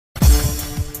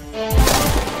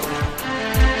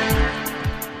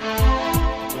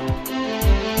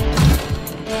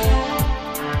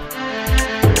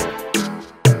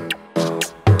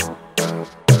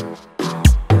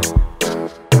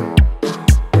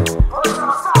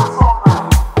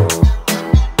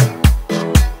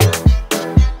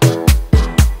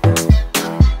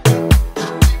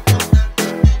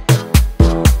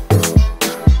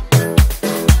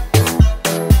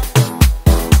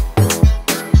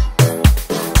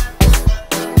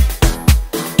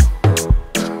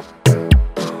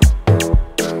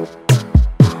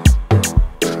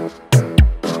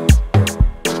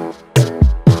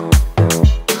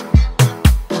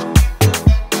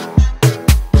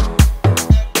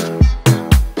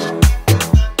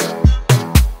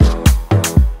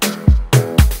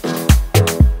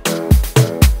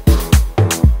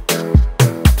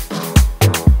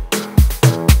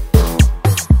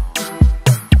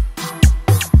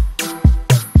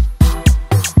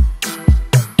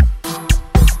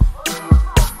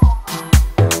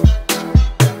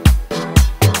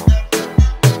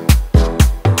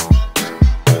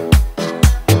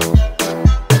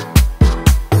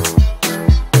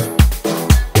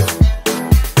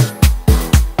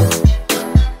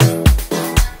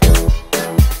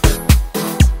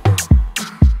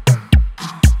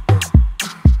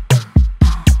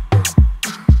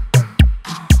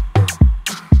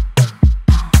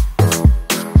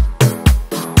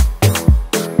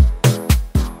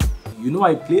you know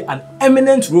I play an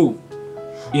eminent role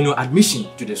in your admission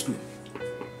to the school.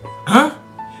 Huh?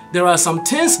 There are some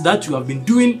things that you have been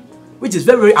doing which is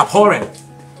very, very abhorrent.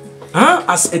 Huh?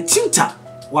 As a tutor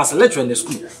or as a lecturer in the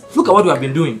school. Look at what you have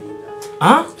been doing.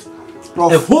 Huh?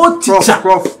 Prof, a whole teacher.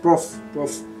 Prof.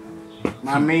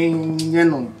 My main, you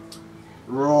know,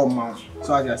 raw man.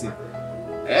 So I just say,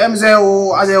 as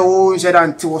I said,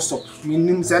 until what's up.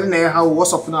 Meaning, how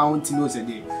what's up now until knows a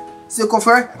day. Say,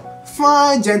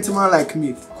 fine gentleman like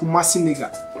me, Kumasi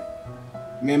nigga.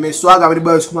 Me swag over the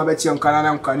boys who bet you on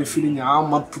Canada and can feeling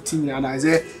I'm putting and I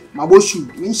say, my bush you,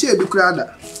 mean share the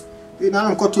crowd. You know,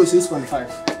 I'm got to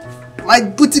 6.5. My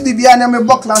putty baby and I'm a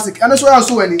book classic. And that's why I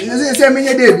saw any. Say, me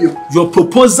debut. Your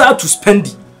proposal to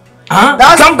Spendy. Huh?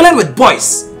 That's gambling with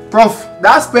boys. Prof,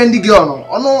 that Spendy girl,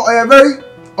 no, I am very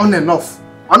on and off.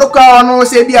 I know,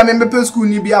 say, be a member school,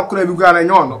 ni be a crab, I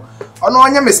know. I know, I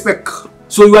am a spec.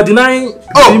 So you are denying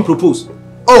being proposed?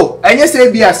 Oh, and you say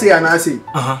be a say and I say.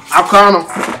 I can't.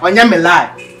 On your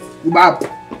lie. You bab.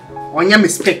 On your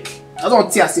mistake. I don't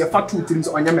see I say fat two things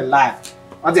on your lie.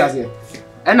 What do I say?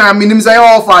 And I mean, say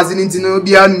all fast into no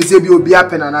be and say be a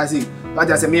pen and I say.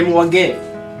 But I say, me more gay.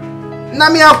 Na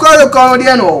me a call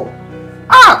the no.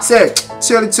 Ah, say,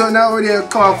 so now they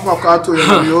come out to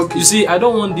you. You see, I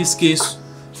don't want this case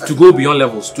to go beyond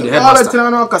levels to the headmaster.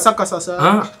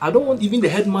 I don't want even the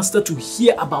headmaster to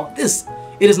hear about this.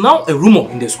 It is now a rumor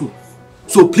in the school.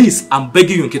 So please, I'm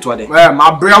begging you in Ketwade. Well,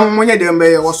 my brain money them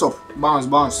what's up? Bounce.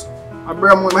 My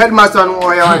brain headmaster no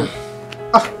why.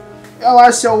 I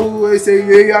was so say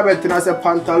you have a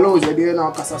pantaloons there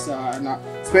now kasasa na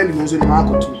spend most of the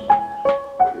market too.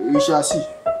 We shall see.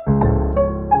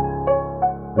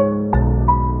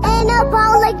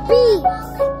 Like bees.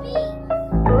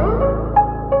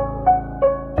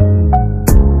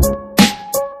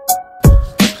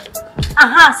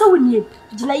 Aha, so we need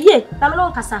Jilay,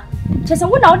 Tamilon Cassa. Chesa,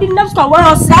 we now didn't school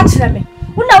well, scratch them.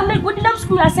 We now make good enough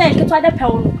school, I say, get to the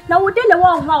pill. Now we didn't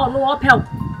want no pill.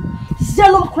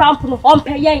 Zero cramp on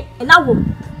pay, and I will.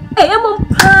 I am on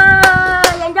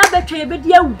pie and I bet you a bit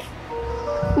young.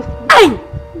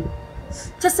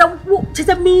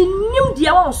 Chesa me new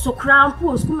dear also crown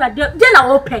poor school, then I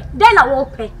will pay.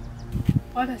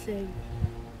 What I say?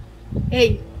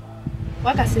 Hey,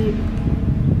 what I say?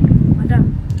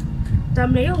 Madam.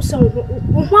 Damn, so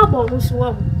what bonus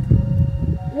well?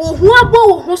 What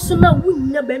bonus now? We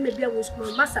never maybe I was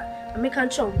my master. I make a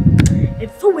show.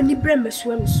 And for when you bring me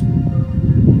swims,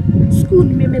 school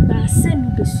may be send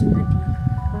me the sooner.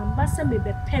 Mambasa may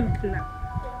be pempana.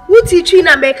 Who teaching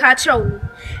and make a show?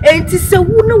 And it is a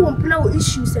woman won't know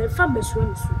issues and family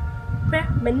swims.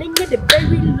 My name the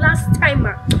very last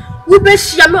timer. We be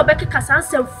shame back a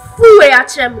cassans and fool at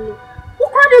Germany. Who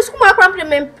cried this school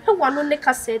compliment? One on the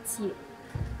cassette here.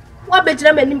 What bet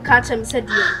them and him catch him said,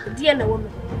 dear woman.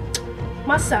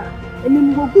 Massa, and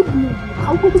him go good.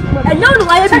 How good I know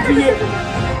why I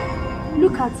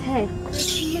look at her.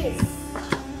 Yes.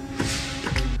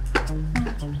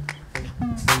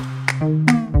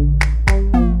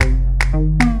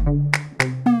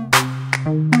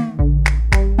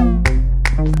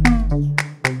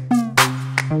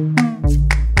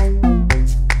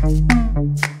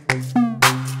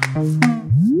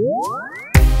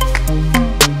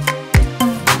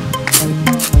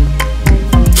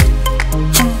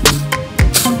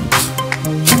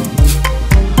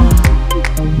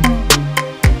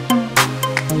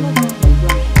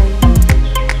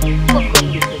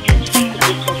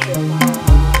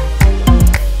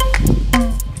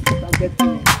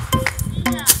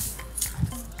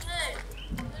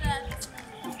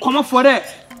 Come on for that.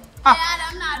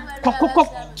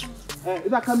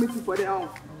 Is that coming for that?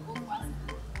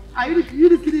 Are you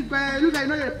the kid? Look, I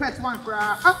know you're a pet one for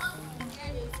I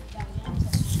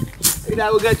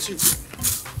will get you.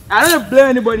 I don't blame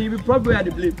anybody, you probably had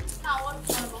the blame.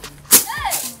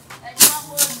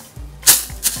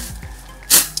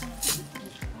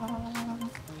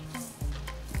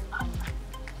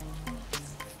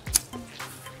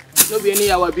 Don't be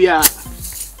any our beer.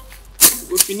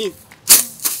 We'll finish.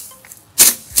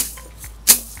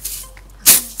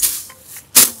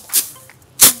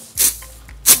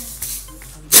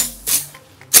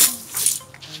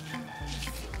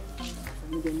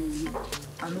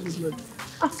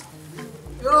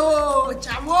 Yo,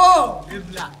 Chamo!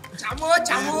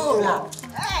 Chamo!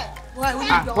 Hey!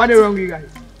 What is wrong with you guys?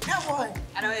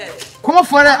 Come on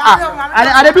for that.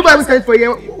 I do my mistake for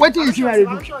you. What do you think I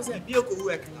do?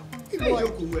 If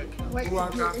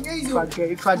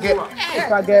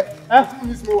I get,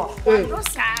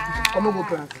 come on, go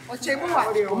class.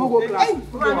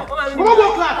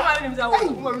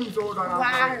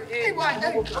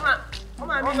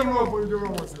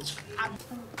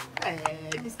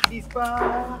 This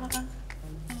pa.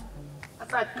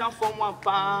 As I come from one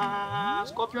pa.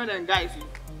 Scorpion and guys.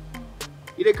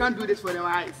 They can't do this for their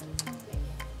eyes.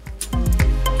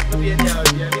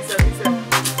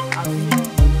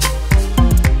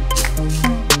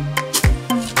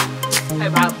 Hey,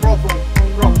 Prof.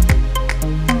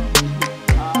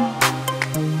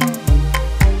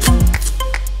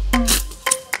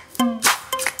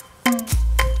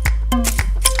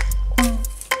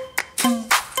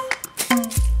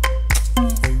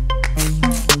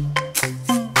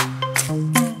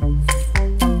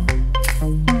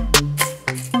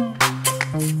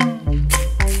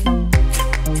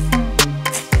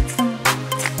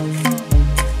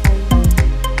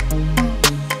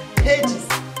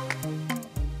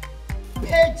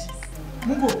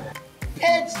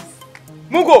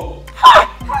 Munkoh!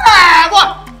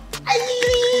 What?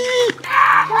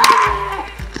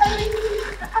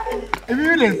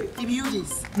 If you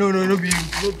this? No, be you.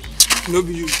 No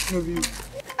be you.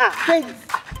 Pages.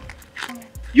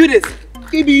 You this?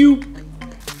 It be you.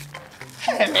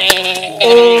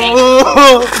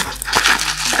 Oh.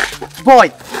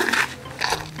 Boy.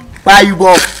 Why you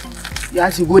go? You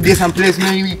have to go there some place,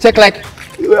 man. You check like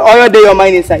all your day your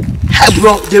mind inside. Hey,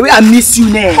 bro, the way I miss you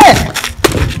now.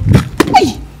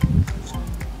 Hey.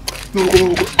 No.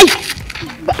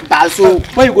 But so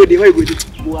where you go there?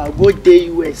 Well, I'll go there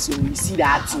US, so you see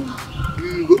that thing.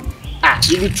 You go.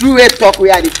 If you true way talk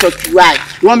where they talk you right.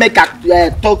 You won't make a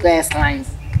talk science.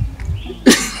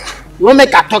 You won't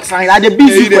make a talk science. That's the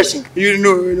big question. You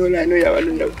know, I know you.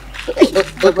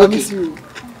 I promise you.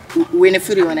 When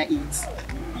you wanna eat.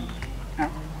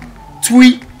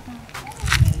 Tweet.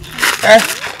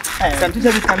 Sometimes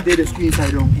every time they the school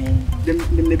inside on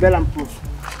the bell and Prof.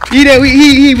 He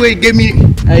will give me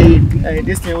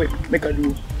this thing. Wait, make a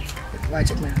do. Why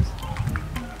check my house?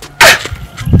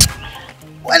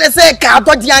 When I say car,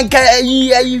 but young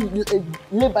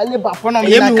labor for now.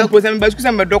 You because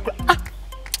I'm a doctor.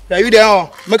 Are you there?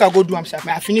 Make a go do. I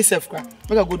finish self crack.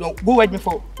 Make a go do. Go wait me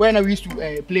for when I used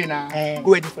to play now.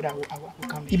 Go wait for that.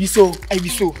 It be so. Are you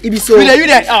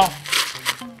there?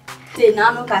 Say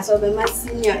now no caso be my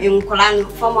senior in Colano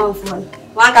former phone.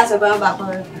 One caso be my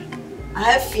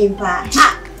I have film pa.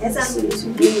 Yes, I'm going to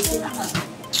be.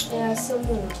 Yeah, so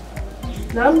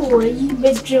now we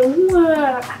bedroom.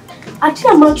 I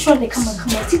think I'm not sure they come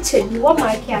teacher you what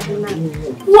my care now.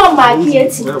 What my care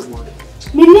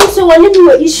me need so when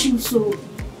you issue so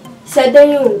said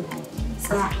you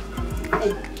sir.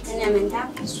 Hey, and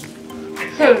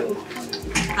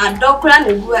I'm a doctor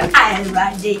and go I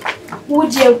day.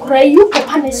 Would you cry you for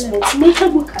punishment? Make a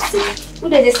book at it.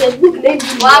 Would I say book name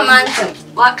 1 month?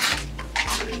 What?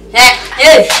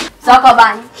 Hey, soccer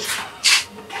band.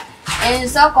 And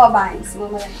soccer bands,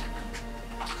 Mama.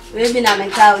 Maybe I'm a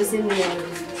cow is in the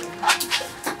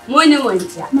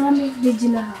monument. Mammy,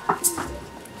 Regina.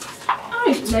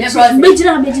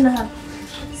 Regina.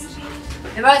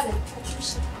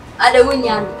 I don't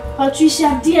know.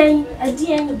 Patricia, dear,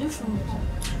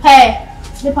 hey,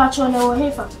 the patron over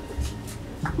here.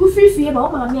 Who free fear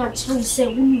about my actually say,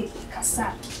 we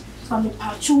Cassa from the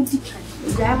patron.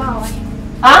 Grandma,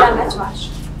 let's wash.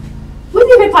 Will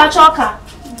you be pachoka?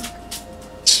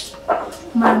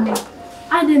 Mammy,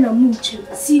 I didn't move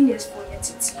to seniors for your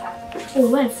titty. Oh,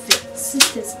 welfare,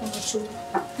 sisters for my children.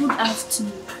 Good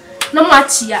afternoon. No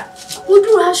much ya. Would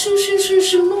you have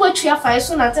shoo, no much your fire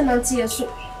soon at an auntie so.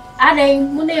 I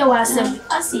didn't when they was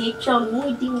I see a child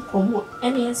who didn't come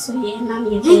any so ye and I'm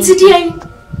here. Today, you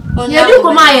do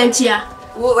come my auntie.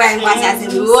 Who was as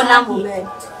in your number?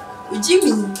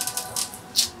 Jimmy.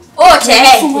 Oh, chair.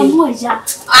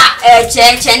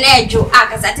 Chair, Joe, I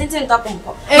can't top and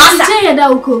pop. And say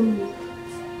that come.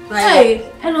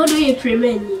 Hey, and how do you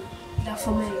prevent me? That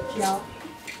for me,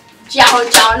 Chow,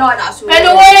 no, that's why.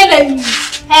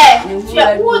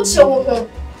 Hey, what's your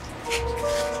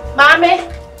Mammy?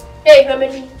 Hey,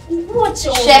 Mammy, what's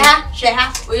your share?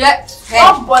 We are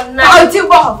about you,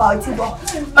 Master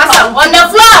on the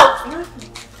floor.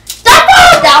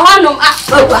 That one,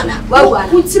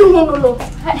 what's wrong?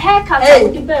 Haircut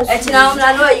with the best. It's now I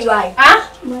know you are.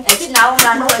 It's now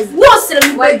I know. What's the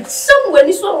somewhere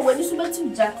you saw when you went to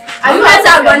Jack?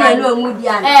 I know moody.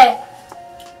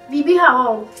 Bibi,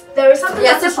 how? There is something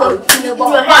that's on the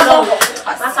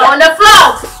floor.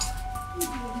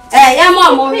 Hey, I'm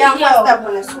young.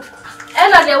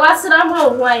 And there was some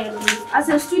Hawaiian as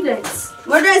a student.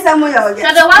 What is some way?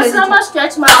 There was some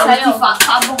stretch myself.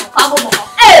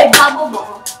 Hey,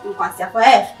 you pass your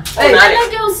way. I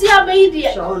don't see a baby.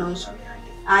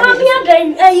 I'm here,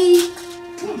 then a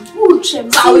butcher.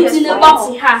 I was in a box.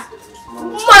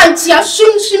 man tia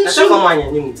shim.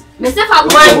 Mr. Fabu,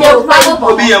 hey, Master,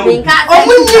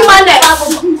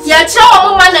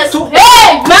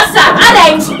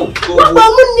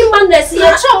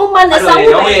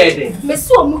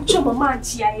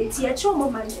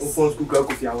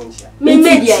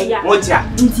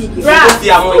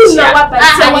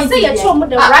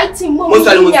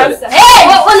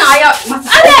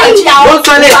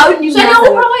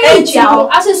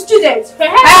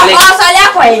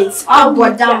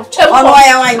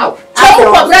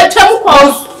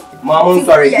 Mom,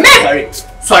 sorry.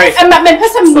 Sorry. And my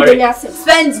person sorry.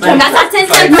 Spendy.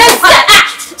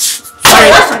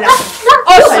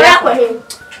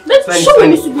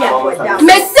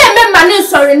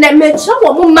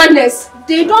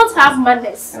 They don't have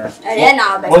manners.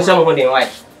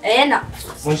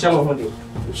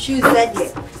 Shoes that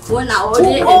day.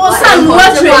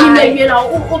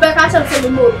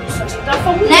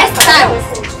 Next time,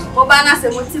 Obana se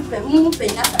motive move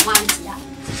in that man.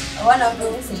 One of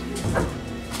those things.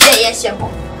 Yes, you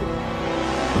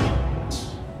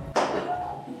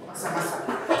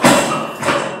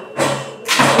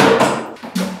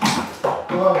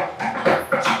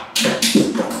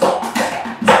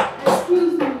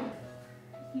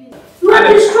are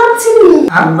distracting me.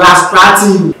 I'm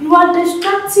distracting you. You are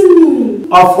distracting me.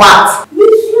 Of what?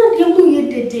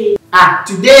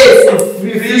 Today is a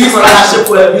free scholarship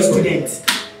for every student.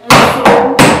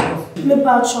 Me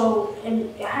bachelor in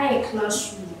a higher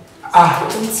classroom.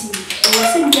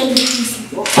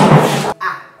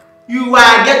 You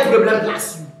are get problem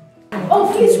classroom.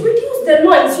 Oh, please reduce the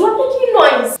noise. You are making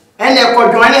noise. And the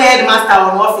coordinating headmaster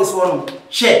on office one.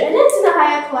 Share. And that's in a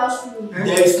higher classroom.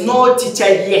 There is no teacher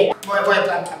here.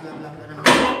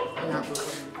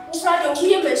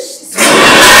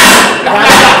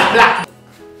 Black.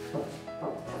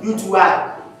 You two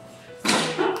are.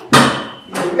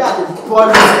 You got to call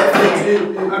me.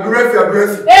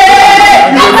 Aggressive.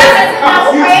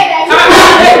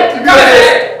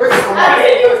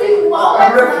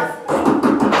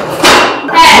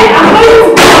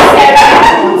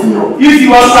 If you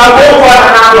want to go for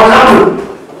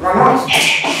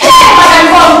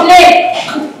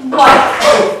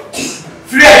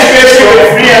free education,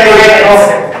 free education.